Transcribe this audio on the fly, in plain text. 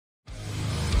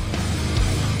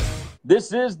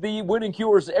This is the Winning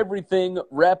Cures Everything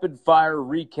rapid fire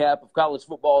recap of college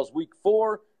football's week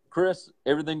 4. Chris,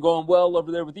 everything going well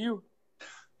over there with you?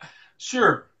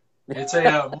 Sure. It's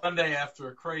a Monday after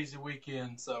a crazy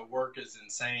weekend, so work is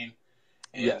insane.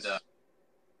 And, yes.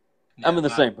 I'm in the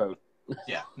same boat.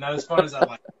 Yeah, not as fun as I'd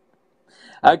like.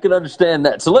 I can understand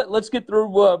that. So let's get through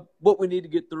what we need to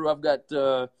get through.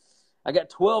 I got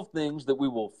 12 things that we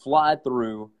will fly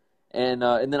through. And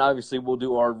then obviously we'll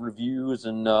do our reviews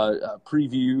and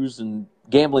previews and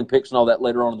gambling picks and all that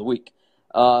later on in the week.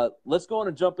 Let's go on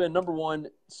and jump in. Number 1,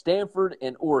 Stanford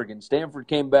and Oregon. Stanford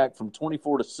came back from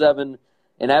 24-7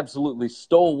 and absolutely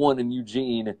stole one in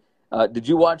Eugene. Did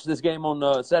you watch this game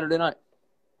on Saturday night?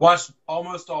 Watched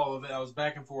almost all of it. I was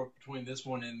back and forth between this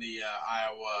one and the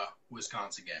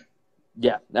Iowa-Wisconsin game.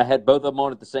 Yeah, I had both of them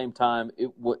on at the same time.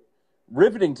 It was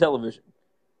riveting television.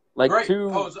 Great.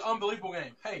 Oh, it's an unbelievable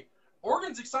game. Hey,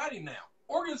 Oregon's exciting now.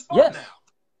 Oregon's fun now.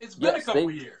 It's been a couple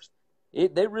of years.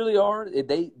 They really are.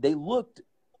 They looked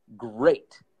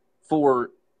great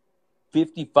for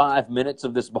 55 minutes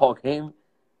of this ball game.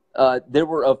 There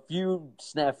were a few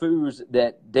snafus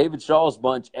that David Shaw's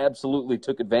bunch absolutely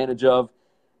took advantage of.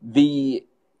 The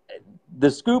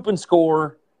scoop and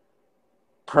score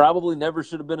probably never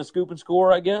should have been a scoop and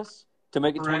score, I guess, to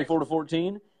make it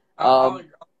 24-14. I'll agree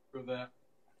with that.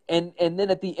 And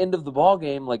then at the end of the ball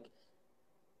game, like,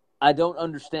 I don't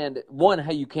understand, one,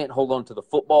 how you can't hold on to the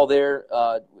football there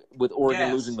with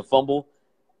Oregon losing the fumble.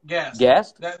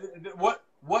 Gassed?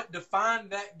 What defined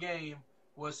that game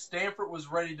was Stanford was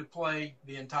ready to play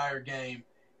the entire game,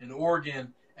 and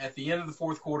Oregon, at the end of the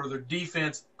fourth quarter, their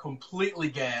defense completely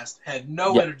gassed, had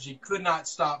no energy, could not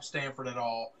stop Stanford at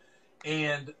all.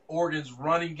 And Oregon's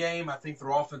running game, I think their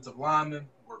offensive linemen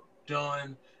were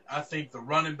done. I think the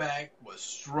running back was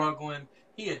struggling.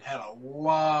 He had a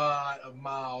lot of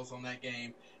miles on that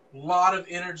game, a lot of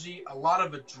energy, a lot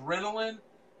of adrenaline,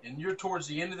 and you're towards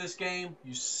the end of this game,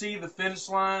 you see the finish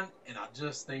line, and I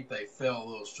just think they fell a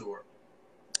little short.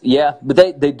 Yeah,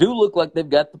 but they do look like they've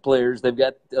got the players, they've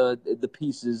got the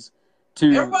pieces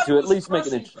to at least make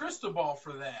it interesting. Cristobal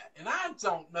for that, and I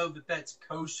don't know that that's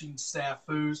coaching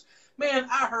snafus. Man,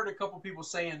 I heard a couple people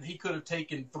saying he could have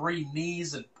taken 3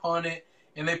 knees and punted,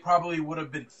 and they probably would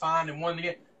have been fine and won the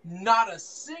game. Not a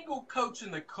single coach in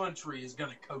the country is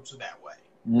going to coach that way.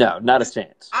 No, not a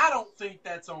chance. I don't think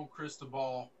that's on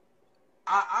Cristobal.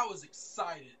 I was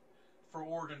excited for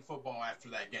Oregon football after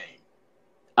that game.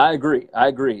 I agree.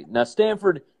 Now,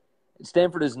 Stanford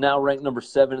is now ranked number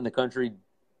 7 in the country.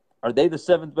 Are they the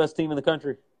 7th best team in the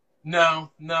country? No,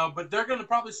 but they're going to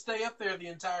probably stay up there the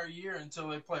entire year until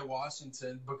they play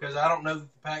Washington because I don't know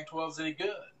that the Pac-12 is any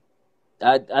good.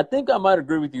 I think I might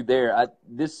agree with you there.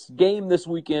 This game this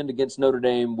weekend against Notre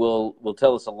Dame will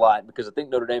tell us a lot because I think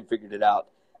Notre Dame figured it out.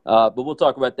 But we'll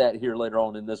talk about that here later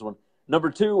on in this one. Number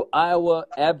 2, Iowa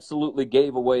absolutely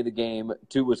gave away the game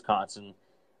to Wisconsin.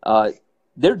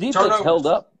 Their defense held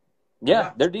up.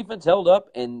 Yeah, their defense held up,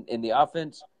 and the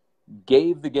offense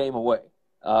gave the game away.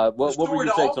 What were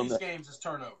your takes on that? Story to all these games is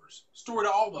turnovers. Story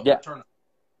to all of them turnovers.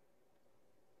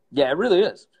 Yeah, it really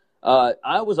is.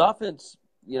 Iowa's offense,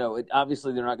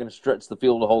 obviously they're not going to stretch the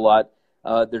field a whole lot.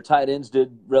 Their tight ends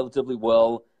did relatively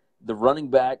well. The running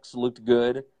backs looked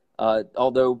good,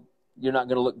 although you're not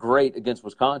going to look great against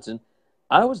Wisconsin.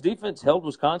 Iowa's defense held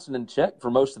Wisconsin in check for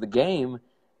most of the game,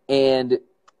 and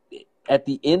at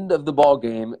the end of the ball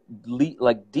game,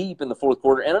 like deep in the fourth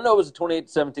quarter, and I know it was a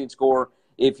 28-17 score.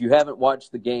 If you haven't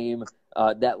watched the game,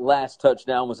 that last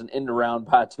touchdown was an end around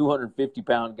by a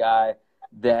 250-pound guy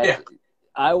that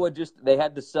Iowa they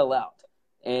had to sell out.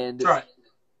 And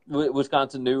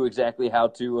Wisconsin knew exactly how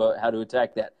to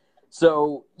attack that.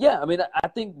 So, I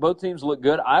think both teams look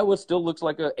good. Iowa still looks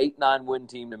like a 8-9 win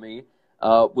team to me.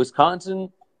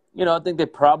 Wisconsin, I think they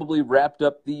probably wrapped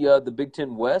up the Big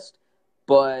Ten West,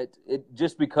 but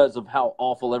just because of how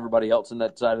awful everybody else in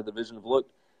that side of the division have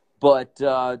looked. But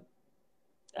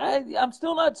I'm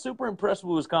still not super impressed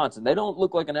with Wisconsin. They don't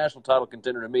look like a national title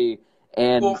contender to me,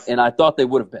 and I thought they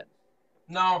would have been.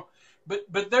 No,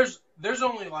 but there's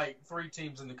only like 3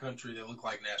 teams in the country that look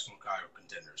like national title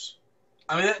contenders.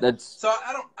 I mean, so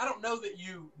I don't know that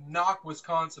you knock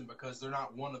Wisconsin because they're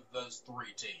not one of those 3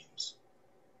 teams.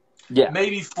 Yeah,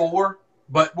 maybe 4,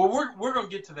 but we're going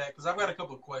to get to that because I've got a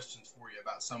couple of questions for you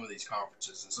about some of these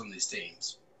conferences and some of these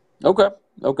teams. Okay.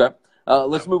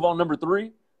 Let's move on. Number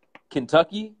 3,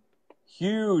 Kentucky,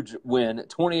 huge win,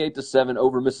 28-7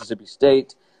 over Mississippi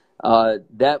State.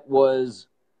 That was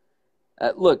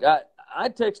look. I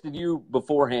texted you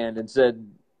beforehand and said,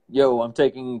 "Yo, I'm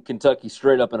taking Kentucky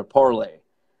straight up in a parlay."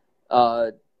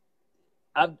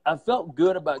 I felt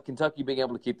good about Kentucky being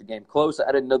able to keep the game close.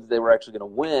 I didn't know that they were actually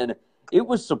going to win. It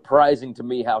was surprising to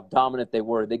me how dominant they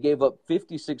were. They gave up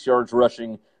 56 yards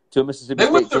rushing to a Mississippi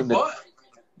State team that,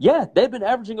 yeah, they've been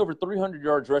averaging over 300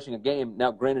 yards rushing a game.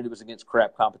 Now, granted, it was against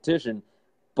crap competition,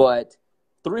 but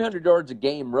 300 yards a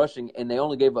game rushing, and they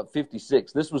only gave up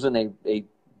 56. This was in a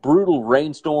brutal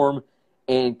rainstorm,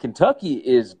 and Kentucky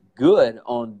is good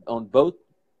on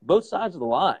both sides of the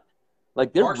line.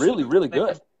 Like, they're really, really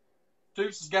good.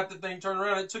 Stoops has got the thing turned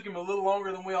around. It took him a little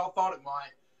longer than we all thought it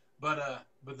might, but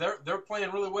they're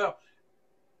playing really well.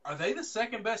 Are they the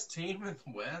second best team in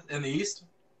the West, in the East?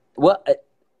 Well,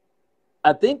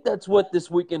 I think that's what this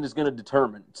weekend is going to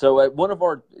determine. So at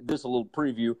this is a little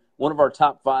preview, one of our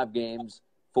top 5 games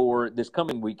for this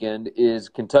coming weekend is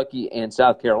Kentucky and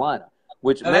South Carolina,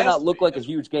 which may not look like a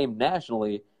huge game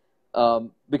nationally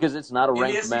because it's not a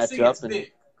ranked matchup.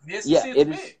 Yeah, it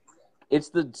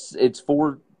is. It's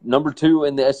for number 2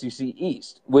 in the SEC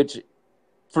East, which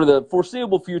for the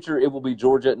foreseeable future it will be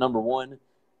Georgia at number 1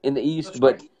 in the East.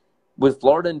 But with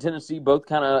Florida and Tennessee both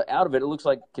kind of out of it, it looks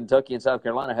like Kentucky and South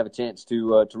Carolina have a chance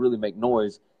to really make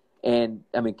noise. And,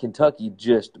 I mean, Kentucky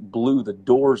just blew the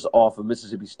doors off of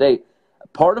Mississippi State.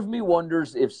 Part of me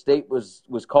wonders if State was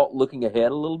caught looking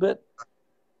ahead a little bit,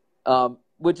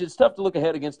 which is tough to look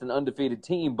ahead against an undefeated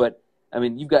team. But, I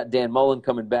mean, you've got Dan Mullen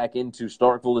coming back into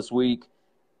Starkville this week.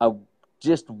 I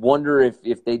just wonder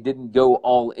if they didn't go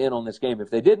all in on this game.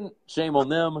 If they didn't, shame on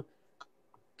them.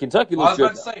 Kentucky looks good.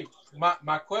 I was about to say,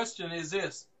 my question is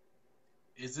this.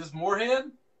 Is this Moorhead?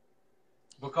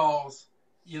 Because,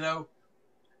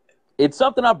 it's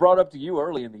something I brought up to you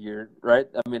early in the year, right?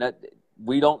 I mean,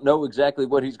 we don't know exactly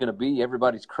what he's going to be.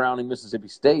 Everybody's crowning Mississippi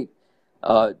State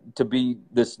to be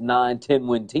this 9-10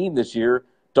 win team this year,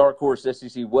 dark horse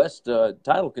SEC West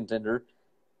title contender.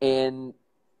 And,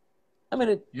 I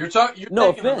mean, you're taking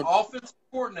an offensive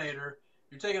coordinator.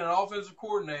 You're taking an offensive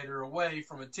coordinator away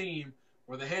from a team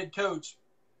where the head coach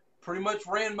pretty much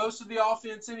ran most of the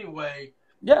offense anyway.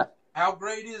 Yeah. How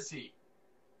great is he?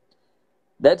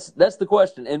 That's the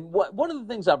question. And one of the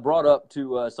things I brought up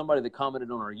to somebody that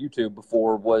commented on our YouTube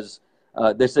before was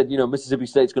they said, Mississippi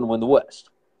State's going to win the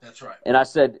West. That's right. And I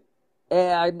said,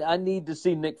 I need to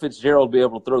see Nick Fitzgerald be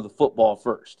able to throw the football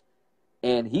first.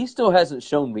 And he still hasn't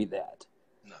shown me that.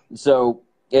 No. So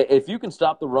if you can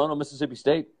stop the run on Mississippi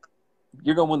State,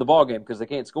 you're going to win the ball game because they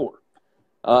can't score.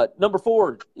 Number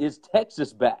 4 is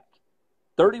Texas back,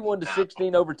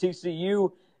 31-16 over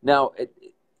TCU. Now,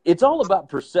 it's all about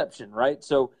perception, right?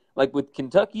 So, like with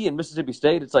Kentucky and Mississippi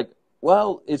State, it's like,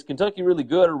 well, is Kentucky really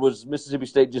good or was Mississippi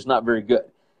State just not very good?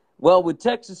 Well, with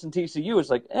Texas and TCU, it's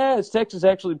like, is Texas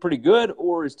actually pretty good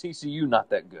or is TCU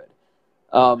not that good?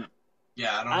 I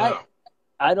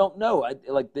don't know.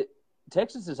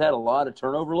 Texas has had a lot of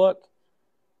turnover luck,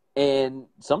 and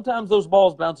sometimes those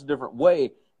balls bounce a different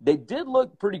way. They did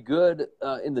look pretty good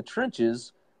in the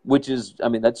trenches, which is, I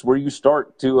mean, that's where you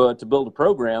start to build a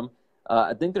program.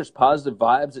 I think there's positive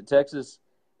vibes at Texas.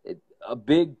 A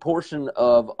big portion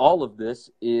of all of this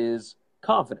is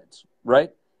confidence,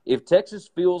 right? If Texas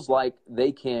feels like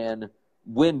they can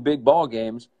win big ball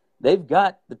games, they've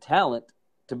got the talent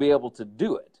to be able to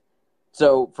do it.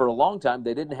 So for a long time,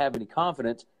 they didn't have any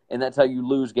confidence, and that's how you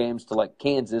lose games to like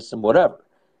Kansas and whatever.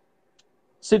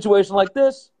 Situation like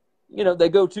this, they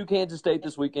go to Kansas State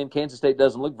this weekend. Kansas State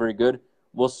doesn't look very good.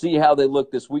 We'll see how they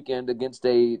look this weekend against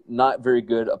a not very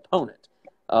good opponent.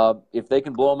 If they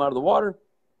can blow them out of the water,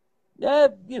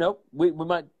 we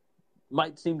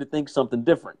might seem to think something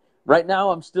different. Right now,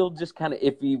 I'm still just kind of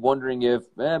iffy, wondering if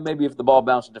maybe if the ball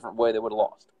bounced a different way, they would have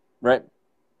lost. Right?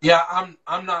 Yeah,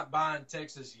 I'm not buying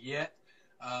Texas yet.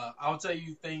 I'll tell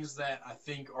you things that I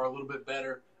think are a little bit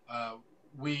better.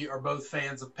 We are both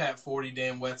fans of Pat Forty,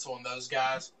 Dan Wetzel, and those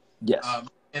guys. Yes.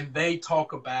 And they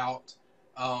talk about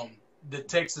the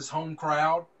Texas home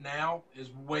crowd now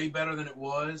is way better than it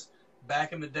was.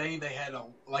 Back in the day, they had a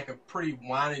pretty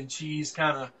wine and cheese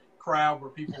kind of crowd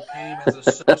where people came as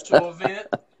a social event,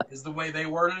 is the way they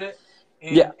worded it.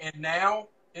 And now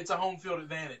it's a home field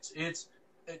advantage.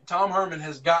 Tom Herman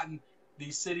has gotten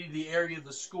the city, the area,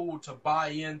 the school to buy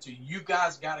into, you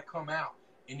guys got to come out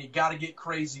and you got to get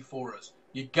crazy for us.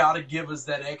 You got to give us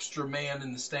that extra man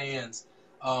in the stands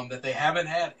that they haven't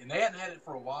had, and they hadn't had it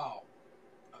for a while.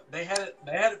 They had it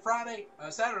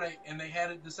Saturday, and they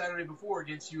had it the Saturday before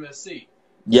against USC.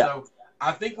 Yeah. So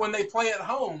I think when they play at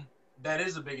home, that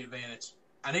is a big advantage.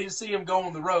 I need to see him go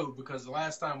on the road because the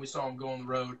last time we saw him go on the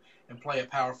road and play a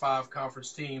Power 5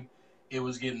 conference team, it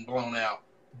was getting blown out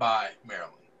by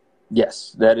Maryland.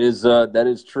 Yes, that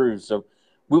is true. So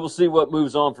we will see what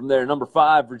moves on from there. Number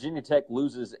 5, Virginia Tech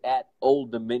loses at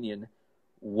Old Dominion.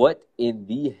 what in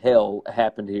the hell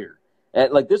happened here?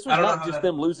 And, like, this was I don't know not how just that.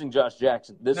 them losing Josh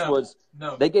Jackson. This No, was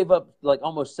no. they gave up like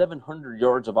almost 700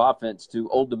 yards of offense to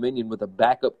Old Dominion with a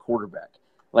backup quarterback.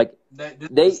 Like I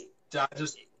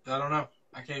don't know.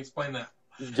 I can't explain that.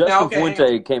 Now, Justin okay, hang on.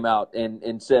 Fuente came out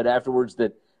and said afterwards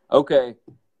that, okay,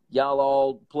 y'all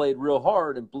all played real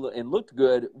hard and looked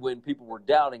good when people were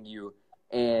doubting you,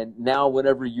 and now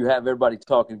whenever you have everybody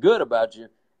talking good about you,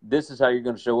 this is how you're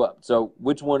going to show up. So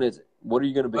which one is it? What are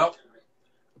you going to be? Well,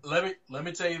 let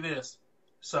me tell you this.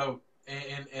 So,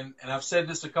 and I've said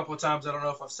this a couple of times. I don't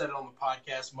know if I've said it on the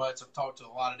podcast much. I've talked to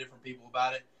a lot of different people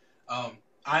about it.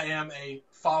 I am a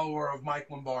follower of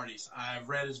Mike Lombardi's. I've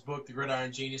read his book, The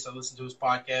Gridiron Genius. I listen to his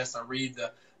podcast. I read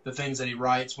the things that he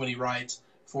writes when he writes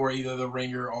for either The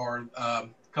Ringer or a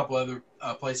couple other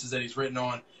places that he's written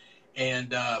on.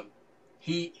 And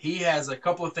he has a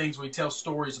couple of things where he tells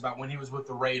stories about when he was with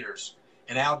the Raiders.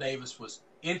 And Al Davis was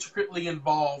intricately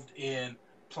involved in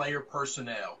player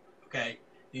personnel. Okay?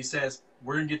 He says,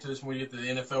 we're going to get to this when we get to the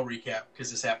NFL recap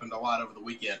because this happened a lot over the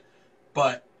weekend.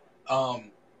 But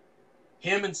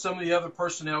him and some of the other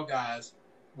personnel guys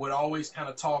would always kind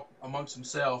of talk amongst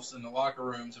themselves in the locker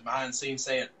rooms and behind the scenes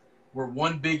saying, we're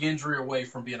one big injury away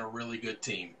from being a really good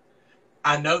team.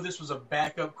 I know this was a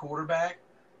backup quarterback,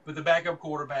 but the backup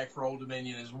quarterback for Old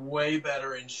Dominion is way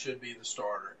better and should be the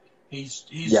starter. He's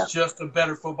just a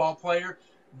better football player.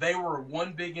 They were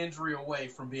one big injury away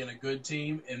from being a good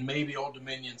team, and maybe Old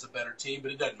Dominion's a better team,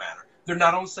 but it doesn't matter. They're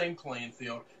not on the same playing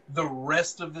field. The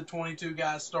rest of the 21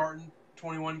 guys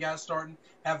starting,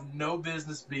 have no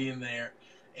business being there,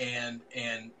 and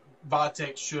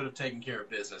Vitek should have taken care of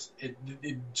business.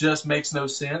 It just makes no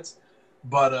sense.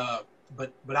 But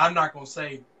I'm not going to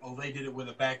say, oh, they did it with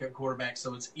a backup quarterback,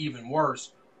 so it's even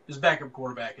worse. This backup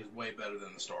quarterback is way better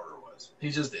than the starter was.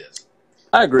 He just is.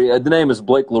 I agree. The name is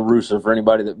Blake LaRussa for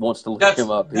anybody that wants to look him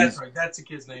up. That's right. That's the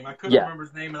kid's name. I couldn't remember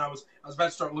his name, and I was about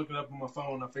to start looking it up on my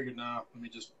phone. I figured, let me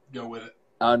just go with it.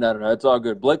 No. It's all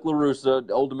good. Blake LaRussa,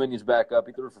 Old Dominion's backup.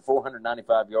 He threw for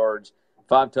 495 yards,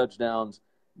 5 touchdowns.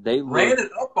 They ran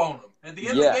it up on him. At the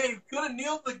end of the game, could have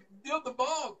kneeled the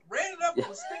ball, ran it up and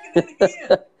was sticking it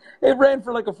again. It ran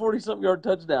for like a 40-something yard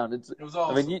touchdown. It was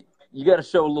awesome. I mean, you got to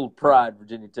show a little pride,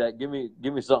 Virginia Tech. Give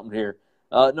me something here.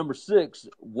 Number 6,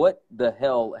 what the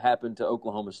hell happened to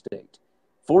Oklahoma State?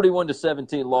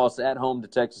 41-17 loss at home to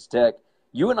Texas Tech.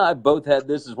 You and I both had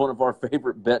this as one of our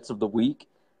favorite bets of the week.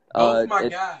 Both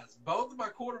of my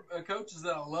coaches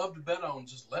that I love to bet on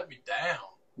just let me down.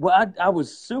 Well, I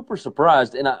was super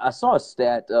surprised, and I saw a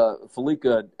stat.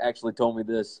 Felica actually told me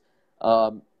this.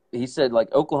 He said,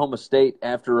 like, Oklahoma State,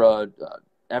 after a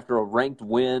ranked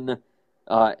win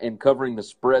and covering the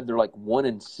spread, they're like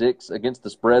 1-6 against the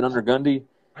spread under Gundy.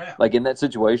 Yeah. Like, in that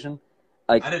situation.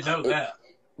 Like, I didn't know that.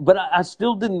 But I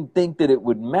still didn't think that it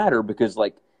would matter because,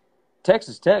 like,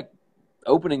 Texas Tech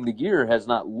opening the year has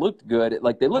not looked good.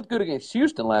 Like, they looked good against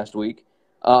Houston last week.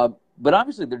 But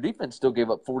obviously their defense still gave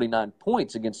up 49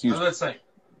 points against Houston. Let's say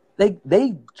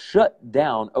they shut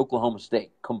down Oklahoma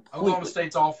State completely. Oklahoma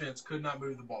State's offense could not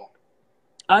move the ball.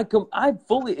 I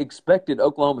fully expected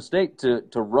Oklahoma State to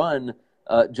run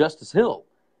Justice Hill,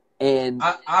 and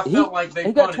I felt like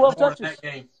they got punted 12 more touches in that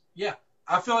game. Yeah,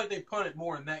 I feel like they punted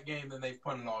more in that game than they've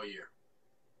punted all year.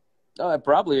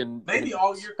 Probably in maybe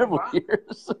all year several combined.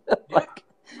 Years. Like,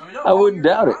 yeah. I wouldn't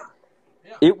doubt it.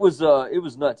 Yeah. It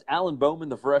was nuts. Alan Bowman,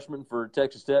 the freshman for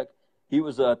Texas Tech, he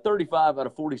was 35 out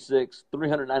of 46,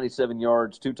 397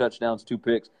 yards, 2 touchdowns, 2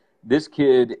 picks. This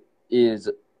kid is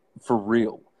for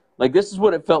real. Like, this is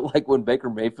what it felt like when Baker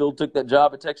Mayfield took that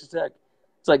job at Texas Tech.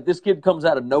 It's like this kid comes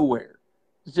out of nowhere.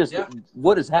 It's just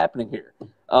what is happening here.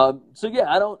 I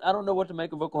don't know what to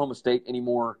make of Oklahoma State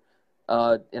anymore,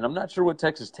 and I'm not sure what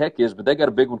Texas Tech is, but they got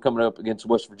a big one coming up against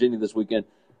West Virginia this weekend.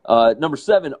 Number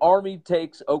 7, Army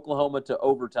takes Oklahoma to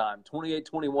overtime.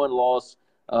 28-21 loss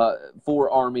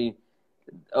for Army.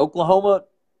 Oklahoma,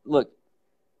 look,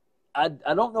 I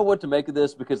don't know what to make of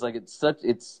this because like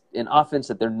it's an offense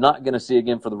that they're not going to see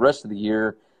again for the rest of the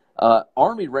year.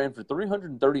 Army ran for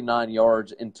 339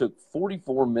 yards and took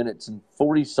 44 minutes and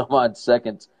 40-some-odd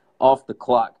seconds off the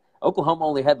clock. Oklahoma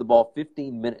only had the ball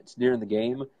 15 minutes during the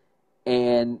game,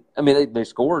 and I mean they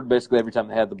scored basically every time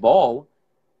they had the ball,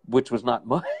 which was not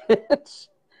much.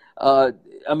 But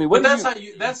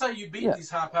that's how you beat these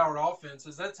high-powered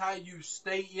offenses. That's how you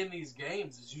stay in these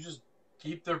games. Is you just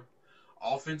keep their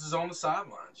offenses on the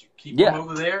sidelines. You keep them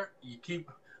over there. You keep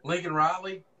Lincoln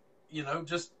Riley.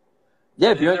 Just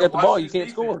if you ain't got the ball, you can't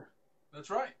defense. score. That's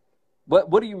right.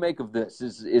 What do you make of this?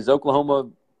 Is Oklahoma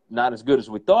not as good as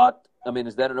we thought, I mean,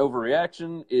 is that an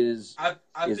overreaction?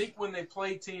 I think when they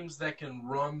play teams that can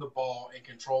run the ball and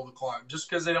control the clock, just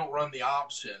because they don't run the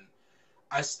option,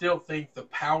 I still think the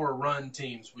power run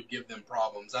teams would give them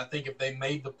problems. I think if they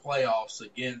made the playoffs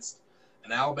against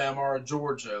an Alabama or a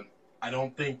Georgia, I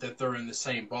don't think that they're in the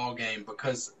same ball game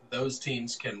because those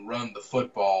teams can run the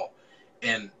football,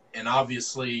 and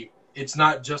obviously it's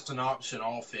not just an option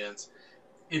offense.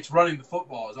 It's running the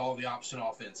football is all the option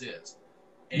offense is.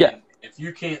 And if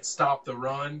you can't stop the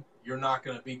run, you're not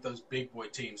going to beat those big boy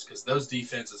teams because those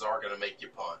defenses are going to make you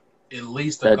punt at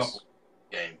least a couple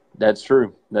games. That's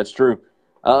true. That's true.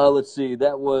 Let's see.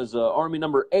 That was Army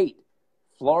number 8,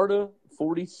 Florida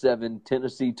 47,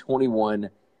 Tennessee 21.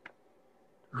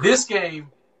 This game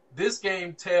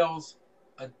tells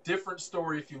a different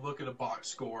story if you look at a box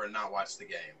score and not watch the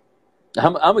game.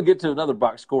 I'm going to get to another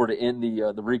box score to end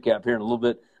the recap here in a little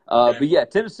bit. Okay. But, yeah,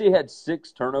 Tennessee had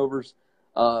 6 turnovers.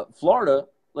 Florida,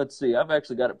 let's see. I've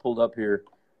actually got it pulled up here.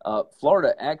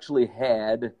 Florida actually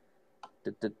had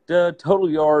total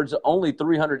yards only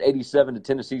 387 to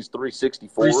Tennessee's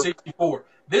 364. 364.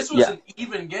 This was an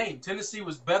even game. Tennessee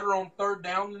was better on third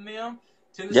down than them.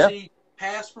 Tennessee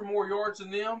passed for more yards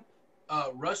than them.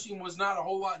 Rushing was not a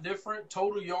whole lot different.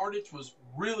 Total yardage was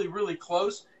really, really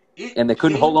close. And they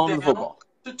couldn't hold on to the football.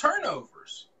 To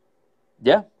turnovers.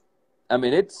 Yeah. I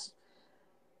mean,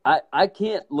 I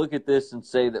can't look at this and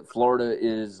say that Florida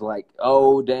is like,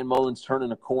 oh, Dan Mullen's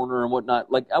turning a corner and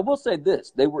whatnot. Like, I will say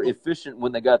this. They were efficient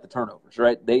when they got the turnovers,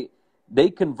 right? They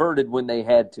converted when they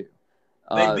had to.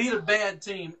 They beat a bad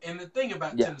team. And the thing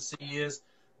about Tennessee is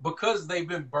because they've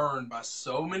been burned by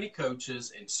so many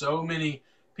coaches and so many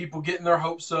people getting their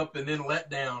hopes up and then let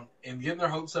down and getting their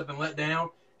hopes up and let down,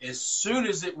 as soon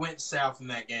as it went south in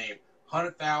that game,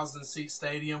 100,000-seat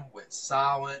stadium went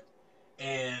silent.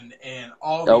 And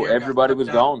all the everybody was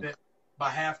gone.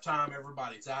 By halftime,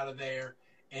 everybody's out of there,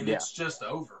 and it's just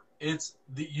over.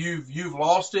 You've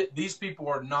lost it. These people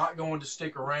are not going to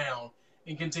stick around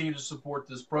and continue to support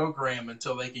this program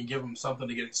until they can give them something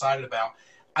to get excited about.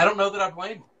 I don't know that I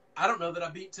blame them. I don't know that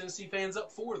I beat Tennessee fans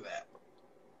up for that.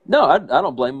 No, I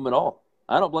don't blame them at all.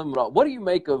 I don't blame them at all. What do you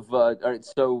make of? All right,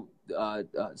 so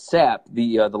Sapp,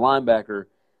 the linebacker,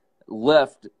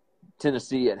 left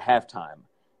Tennessee at halftime.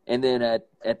 And then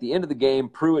at the end of the game,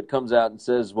 Pruitt comes out and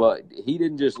says, well, he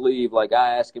didn't just leave. Like,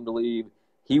 I asked him to leave.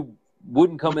 He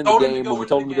wouldn't come in the game, but we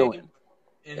told him to go in.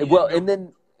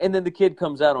 And then the kid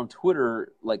comes out on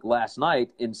Twitter, like, last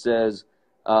night and says,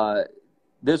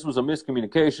 this was a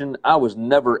miscommunication. I was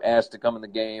never asked to come in the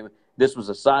game. This was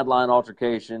a sideline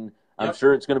altercation. I'm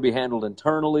sure it's going to be handled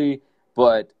internally.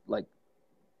 But, like,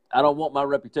 I don't want my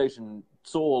reputation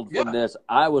soiled from this.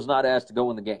 I was not asked to go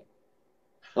in the game.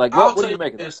 Like, what do you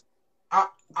make of this?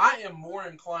 I am more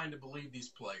inclined to believe these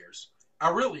players. I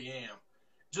really am.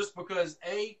 Just because,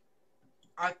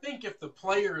 I think if the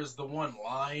player is the one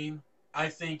lying, I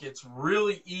think it's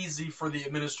really easy for the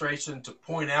administration to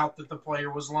point out that the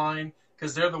player was lying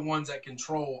because they're the ones that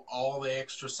control all the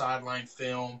extra sideline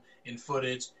film and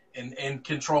footage and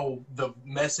control the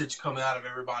message coming out of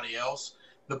everybody else.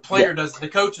 The player does. The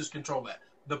coaches control that.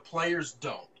 The players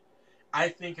don't. I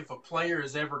think if a player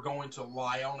is ever going to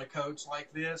lie on a coach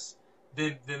like this,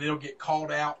 then it'll get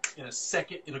called out in a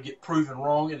second. It'll get proven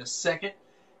wrong in a second.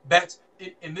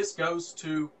 And this goes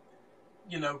to,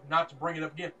 not to bring it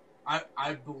up again.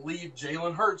 I believe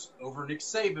Jalen Hurts over Nick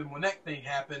Saban when that thing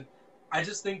happened. I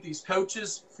just think these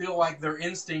coaches feel like their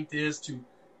instinct is to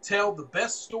tell the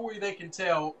best story they can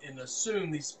tell and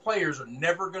assume these players are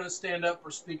never going to stand up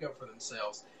or speak up for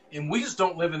themselves. And we just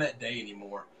don't live in that day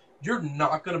anymore. You're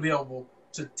not going to be able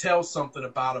to tell something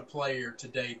about a player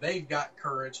today. They've got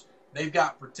courage. They've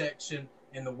got protection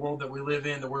in the world that we live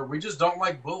in, where we just don't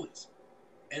like bullies.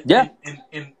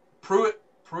 And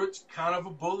Pruitt's kind of a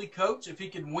bully coach. If he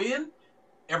can win,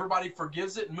 everybody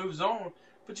forgives it and moves on.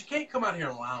 But you can't come out here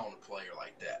and lie on a player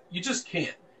like that. You just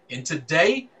can't. And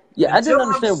today, I didn't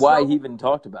understand why he even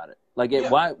talked about it. Like,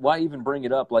 why even bring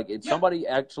it up? Like, somebody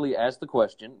actually asked the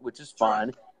question, which is fine.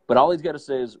 Right. But all he's got to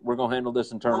say is, we're going to handle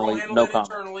this internally. No comment.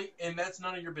 Internally, and that's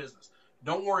none of your business.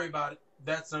 Don't worry about it.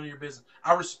 That's none of your business.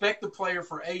 I respect the player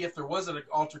for, if there was an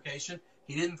altercation,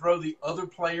 he didn't throw the other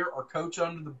player or coach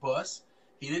under the bus.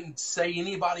 He didn't say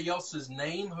anybody else's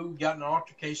name who got an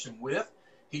altercation with.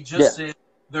 He just said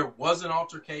there was an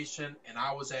altercation, and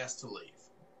I was asked to leave.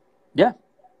 Yeah.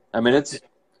 I mean, it's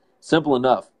simple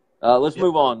enough. Let's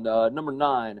move on. Number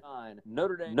 9,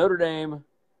 Notre Dame.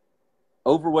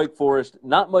 Over Wake Forest.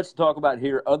 Not much to talk about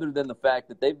here other than the fact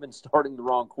that they've been starting the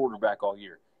wrong quarterback all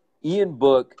year. Ian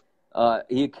Book,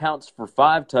 he accounts for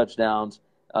 5 touchdowns.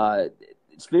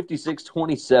 It's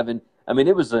 56-27. I mean,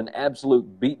 it was an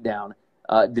absolute beatdown.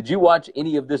 Did you watch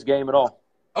any of this game at all?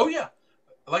 Oh, yeah.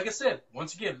 Like I said,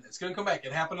 once again, it's going to come back.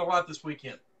 It happened a lot this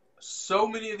weekend. So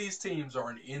many of these teams are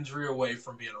an injury away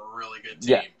from being a really good team.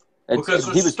 Yeah. Because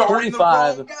he was starting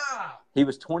 25. The wrong guy. He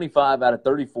was 25 out of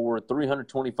 34,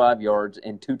 325 yards,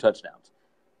 and 2 touchdowns.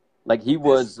 Like, he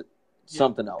was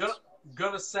something else.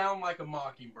 Gonna sound like a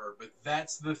mockingbird, but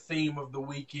that's the theme of the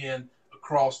weekend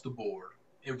across the board.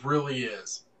 It really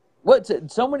is.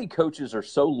 So many coaches are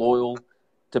so loyal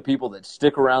to people that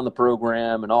stick around the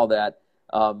program and all that.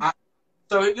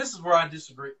 So this is where I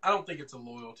disagree. I don't think it's a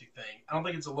loyalty thing. I don't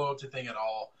think it's a loyalty thing at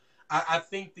all. I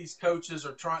think these coaches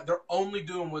are they're only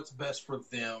doing what's best for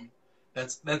them.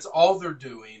 That's all they're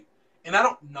doing. And I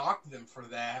don't knock them for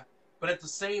that. But at the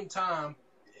same time,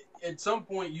 at some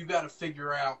point you've got to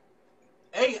figure out,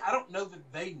 I don't know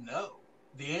that they know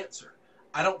the answer.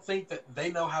 I don't think that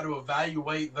they know how to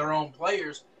evaluate their own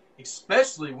players,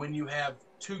 especially when you have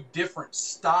 2 different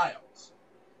styles.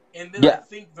 And then I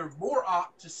think they're more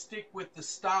apt to stick with the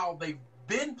style they've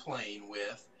been playing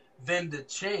with than to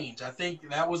change. I think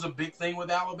that was a big thing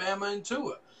with Alabama and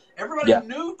Tua. Everybody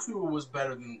knew Tua was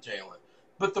better than Jalen.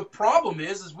 But the problem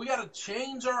is we got to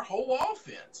change our whole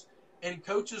offense. And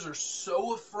coaches are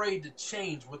so afraid to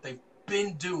change what they've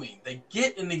been doing. They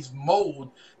get in these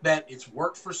mold that it's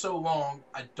worked for so long,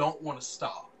 I don't want to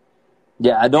stop.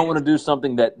 Yeah, I don't want to do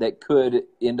something that could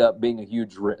end up being a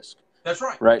huge risk. That's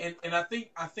right. Right. And I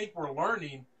think we're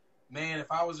learning, man,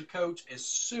 if I was a coach, as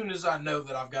soon as I know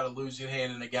that I've got a losing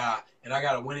hand in a guy and I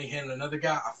got a winning hand in another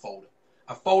guy, I fold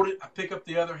it. I pick up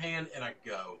the other hand, and I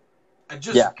go. I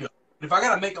just go. If I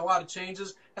got to make a lot of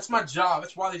changes, that's my job.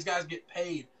 That's why these guys get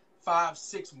paid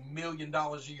 $5-6 million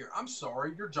a year. I'm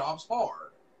sorry, your job's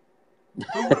hard.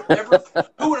 Who would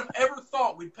have ever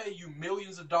thought we'd pay you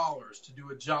millions of dollars to do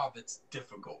a job that's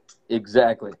difficult?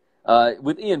 Exactly.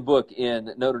 With Ian Book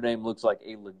in, Notre Dame looks like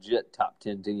a legit top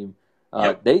 10 team.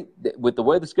 They with the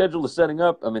way the schedule is setting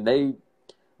up, I mean,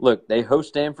 they host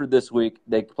Stanford this week.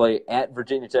 They play at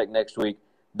Virginia Tech next week.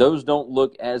 Those don't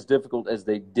look as difficult as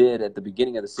they did at the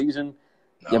beginning of the season.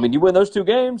 No. I mean, you win those 2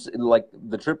 games, like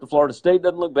the trip to Florida State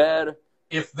doesn't look bad.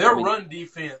 If their run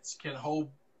defense can hold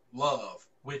Love,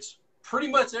 which pretty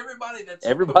much everybody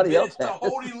else to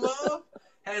holding Love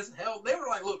has held. They were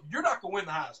like, look, you're not going to win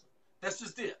the Heisman. That's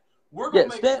just it. We're going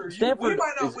to make sure we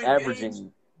might not win games,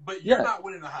 but you're not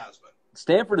winning the Heisman.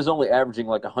 Stanford is only averaging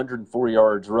like 104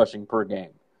 yards rushing per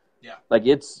game. Yeah. Like,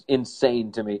 it's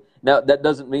insane to me. Now, that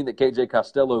doesn't mean that KJ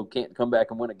Costello can't come back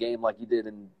and win a game like he did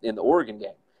in the Oregon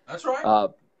game. That's right.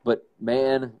 But,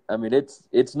 man, I mean,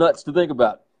 it's nuts to think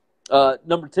about.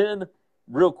 Number 10,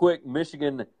 real quick,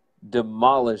 Michigan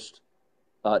demolished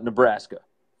Nebraska,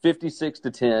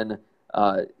 56-10.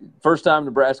 First time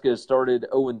Nebraska has started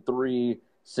 0-3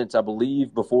 since, I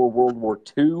believe, before World War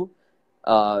II.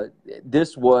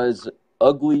 This was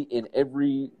ugly in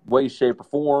every way, shape, or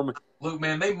form. Look,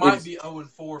 man, they might be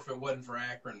 0-4 if it wasn't for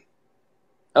Akron.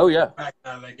 Oh, yeah. Back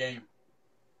out of that game.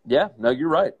 Yeah, no, you're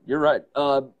right. You're right.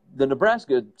 The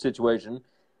Nebraska situation,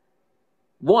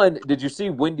 one, did you see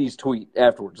Wendy's tweet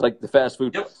afterwards, like the fast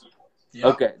food place? Yep.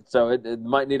 Okay, so it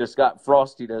might need a Scott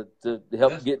Frosty to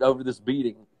help get over this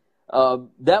beating.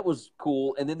 That was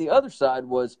cool. And then the other side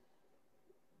was,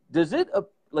 does it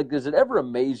ever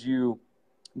amaze you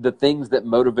the things that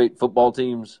motivate football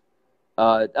teams?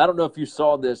 I don't know if you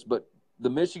saw this, but the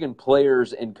Michigan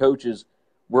players and coaches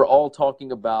were all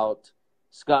talking about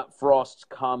Scott Frost's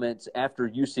comments after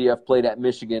UCF played at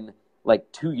Michigan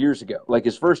like 2 years ago, like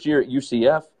his first year at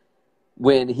UCF.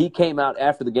 When he came out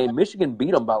after the game, Michigan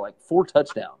beat him by like 4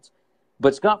 touchdowns.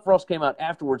 But Scott Frost came out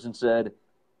afterwards and said,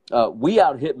 we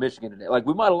out-hit Michigan today. Like,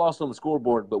 we might have lost on the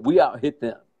scoreboard, but we out-hit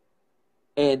them.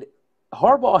 And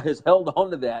Harbaugh has held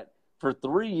on to that for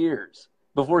 3 years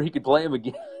before he could play him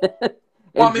again.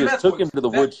 and took him to the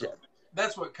woodshed.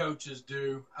 That's what coaches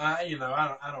do. I'll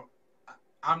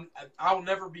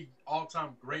never be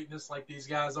all-time greatness like these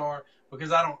guys are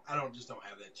because I don't have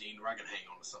that gene where I can hang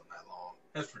on to something that long.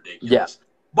 That's ridiculous. Yeah.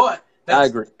 But I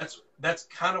agree. That's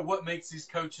kind of what makes these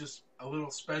coaches a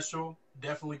little special,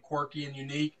 definitely quirky and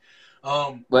unique.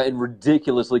 And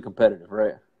ridiculously competitive,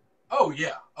 right? Oh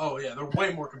yeah. They're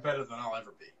way more competitive than I'll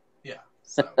ever be. Yeah.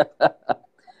 So.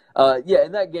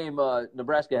 In that game,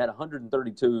 Nebraska had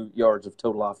 132 yards of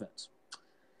total offense.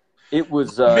 It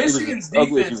was Michigan's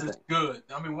defense is think. good.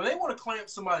 I mean, when they want to clamp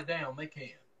somebody down, they can.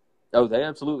 Oh, they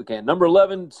absolutely can. Number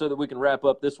 11, so that we can wrap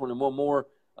up this one and one more.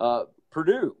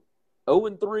 Purdue,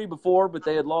 0-3 before, but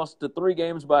they had lost to 3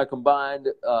 games by a combined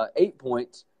 8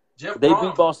 points. They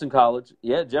beat Boston College.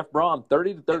 Yeah, Jeff Brom,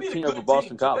 30-13 over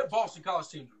Boston College. That Boston College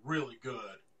team's really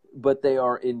good. but they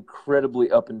are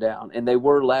incredibly up and down. And they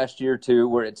were last year too,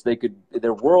 where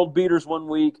they're world beaters one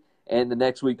week, and the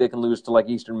next week they can lose to like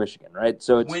Eastern Michigan, right?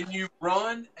 So it's when you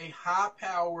run a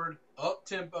high-powered,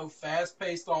 up-tempo,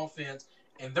 fast-paced offense,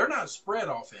 and they're not spread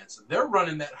offense, they're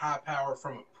running that high power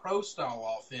from a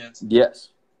pro-style offense. Yes.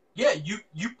 Yeah,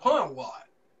 you punt a lot,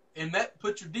 and that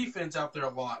puts your defense out there a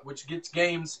lot, which gets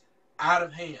games out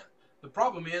of hand. The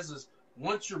problem is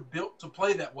once you're built to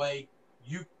play that way,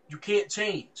 you can't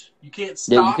change. You can't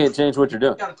stop. Yeah, you can't change what you're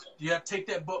doing. You got to take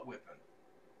that butt whipping.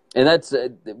 And that's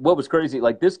what was crazy.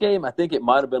 Like this game, I think it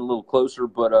might have been a little closer,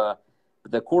 but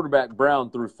the quarterback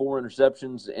Brown threw 4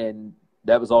 interceptions, and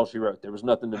that was all she wrote. There was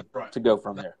nothing to go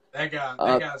from there. That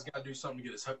guy's got to do something to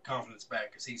get his confidence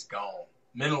back because he's gone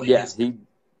mentally. Yeah,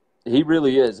 he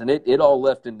really is, and it all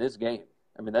left in this game.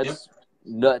 I mean, that's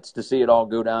nuts to see it all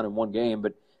go down in one game.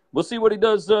 But we'll see what he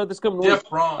does this coming week. Jeff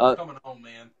Braun coming home,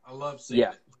 man. I love seeing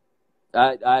it.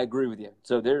 I agree with you.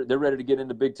 So they're ready to get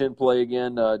into Big Ten play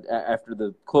again after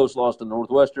the close loss to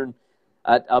Northwestern.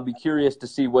 I'll be curious to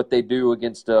see what they do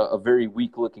against a very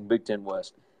weak-looking Big Ten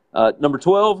West. Number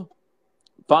 12,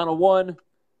 final one.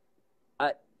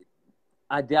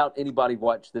 I doubt anybody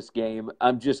watched this game.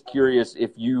 I'm just curious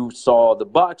if you saw the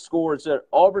box score. It said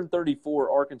Auburn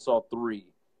 34, Arkansas 3.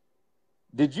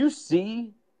 Did you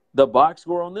see the box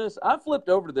score on this? I flipped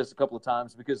over to this a couple of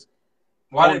times because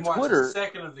I didn't watch a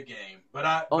second of the game, but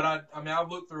I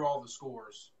looked through all the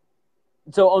scores.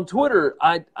 So on Twitter,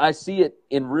 I see it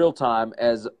in real time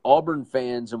as Auburn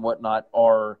fans and whatnot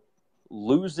are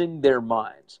losing their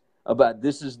minds about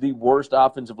this is the worst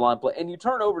offensive line play. And you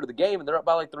turn over to the game, and they're up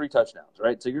by like 3 touchdowns,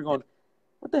 right? So you're going,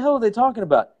 what the hell are they talking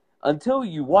about? Until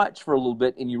you watch for a little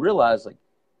bit and you realize, like,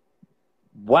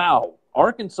 wow,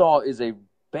 Arkansas is a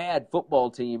bad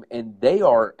football team, and they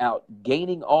are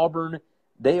outgaining Auburn.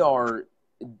 They are,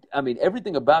 I mean,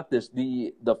 everything about this,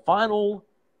 the final,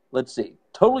 let's see,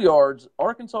 total yards,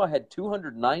 Arkansas had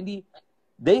 290.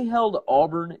 They held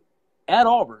Auburn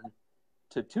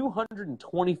to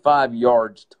 225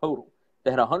 yards total.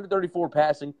 They had 134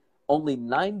 passing, only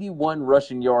 91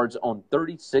 rushing yards on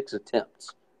 36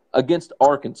 attempts against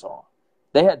Arkansas.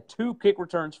 They had 2 kick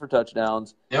returns for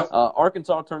touchdowns. Yep.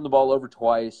 Arkansas turned the ball over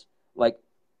twice. Like,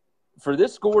 for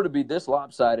this score to be this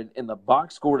lopsided and the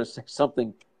box score to say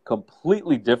something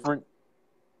completely different,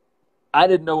 I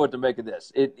didn't know what to make of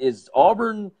this. Is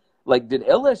Auburn, like, did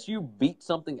LSU beat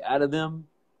something out of them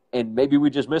and maybe we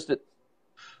just missed it?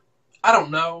 I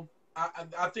don't know.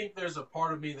 I think there's a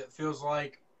part of me that feels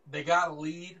like they got a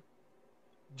lead,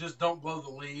 just don't blow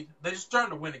the lead. They're just trying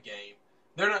to win a game.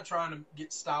 They're not trying to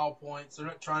get style points. They're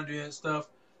not trying to do that stuff.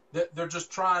 They're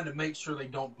just trying to make sure they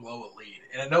don't blow a lead.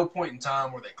 And at no point in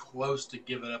time were they close to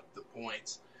giving up the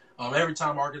points. Every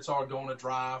time Arkansas would go on a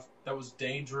drive that was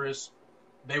dangerous,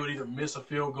 they would either miss a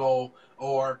field goal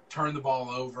or turn the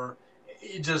ball over.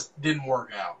 It just didn't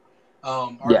work out.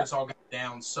 Arkansas got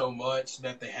down so much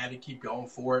that they had to keep going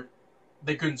for it.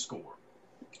 They couldn't score.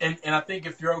 And I think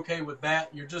if you're okay with that,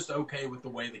 you're just okay with the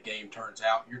way the game turns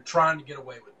out. You're trying to get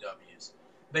away with W's.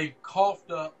 They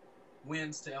coughed up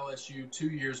wins to LSU 2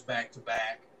 years back to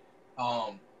back.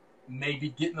 Maybe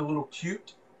getting a little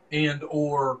cute and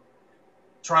or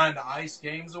trying to ice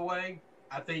games away.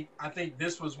 I think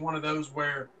this was one of those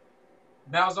where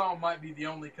Malzahn might be the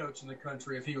only coach in the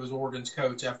country, if he was Oregon's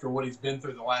coach, after what he's been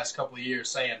through the last couple of years,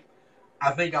 saying,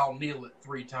 I think I'll kneel it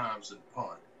 3 times and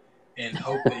punt and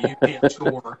hope that you can't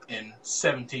score in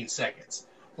 17 seconds.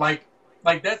 Like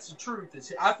that's the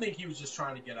truth. I think he was just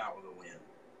trying to get out with a win.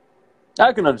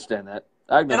 I can understand that.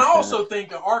 I also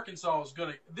think Arkansas is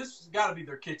going to – this has got to be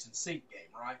their kitchen sink game,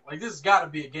 right? Like this has got to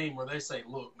be a game where they say,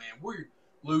 look, man, we're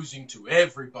losing to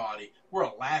everybody. We're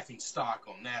a laughing stock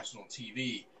on national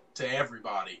TV to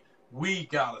everybody. We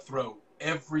got to throw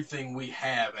everything we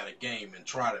have at a game and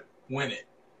try to win it.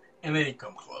 And they didn't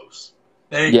come close.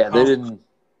 They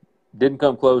didn't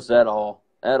come close at all.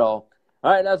 All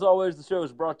right, as always, the show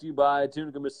is brought to you by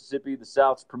Tunica, Mississippi, the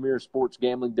South's premier sports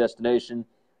gambling destination.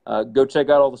 Go check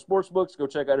out all the sports books. Go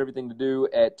check out everything to do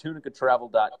at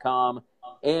tunicatravel.com.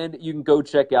 And you can go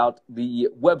check out the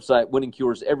website,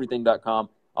 winningcureseverything.com.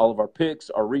 All of our picks,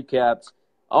 our recaps,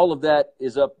 all of that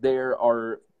is up there.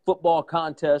 Our football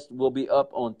contest will be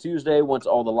up on Tuesday once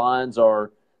all the lines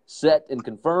are set and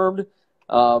confirmed.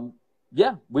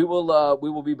 We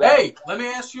will be back. Hey, let me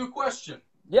ask you a question.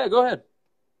 Yeah, go ahead.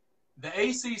 The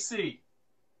ACC,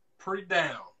 pretty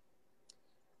down.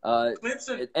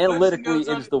 Analytically,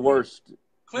 it's the worst.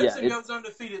 Clemson goes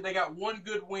undefeated. They got one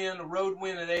good win, a road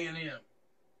win at A&M.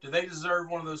 Do they deserve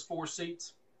one of those 4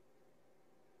 seats?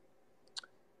 I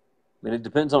mean, it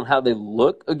depends on how they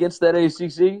look against that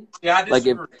ACC. Yeah, I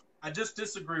disagree. I just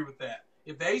disagree with that.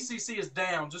 If the ACC is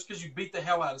down just because you beat the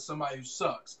hell out of somebody who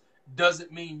sucks,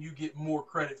 doesn't mean you get more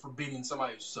credit for beating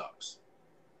somebody who sucks.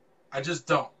 I just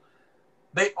don't.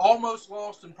 They almost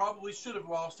lost and probably should have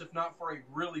lost if not for a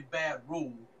really bad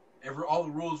rule. All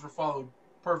the rules were followed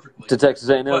perfectly. To Texas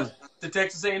A&M? But to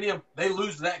Texas A&M, they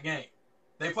lose that game.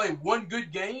 They play one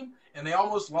good game, and they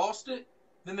almost lost it.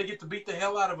 Then they get to beat the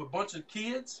hell out of a bunch of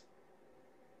kids.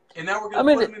 And now we're going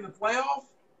to put them in the playoff?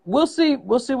 We'll see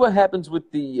what happens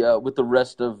with the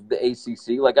rest of the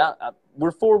ACC. Like,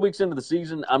 we're 4 weeks into the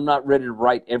season. I'm not ready to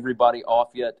write everybody off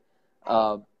yet.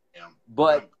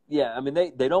 But, yeah, I mean,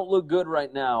 they don't look good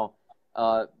right now.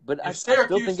 But I still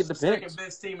think it depends. If Syracuse is the second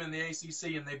best team in the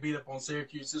ACC and they beat up on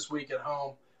Syracuse this week at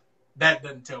home, that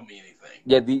doesn't tell me anything.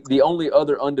 Yeah, the only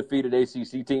other undefeated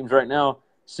ACC teams right now,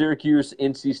 Syracuse,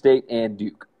 NC State, and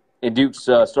Duke. And Duke's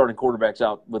starting quarterback's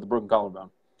out with a broken collarbone.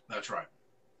 That's right.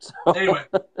 So. Anyway,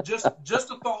 just a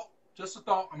thought. Just a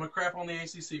thought. I'm going to crap on the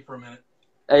ACC for a minute.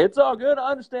 Hey, it's all good. I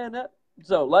understand that.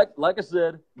 So, like I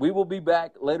said, we will be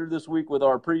back later this week with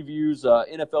our previews,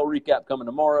 NFL recap coming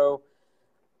tomorrow,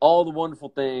 all the wonderful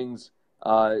things.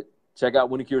 Check out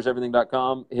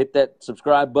winningcureseverything.com. Hit that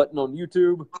subscribe button on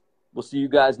YouTube. We'll see you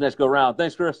guys next go round.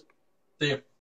 Thanks, Chris. See you.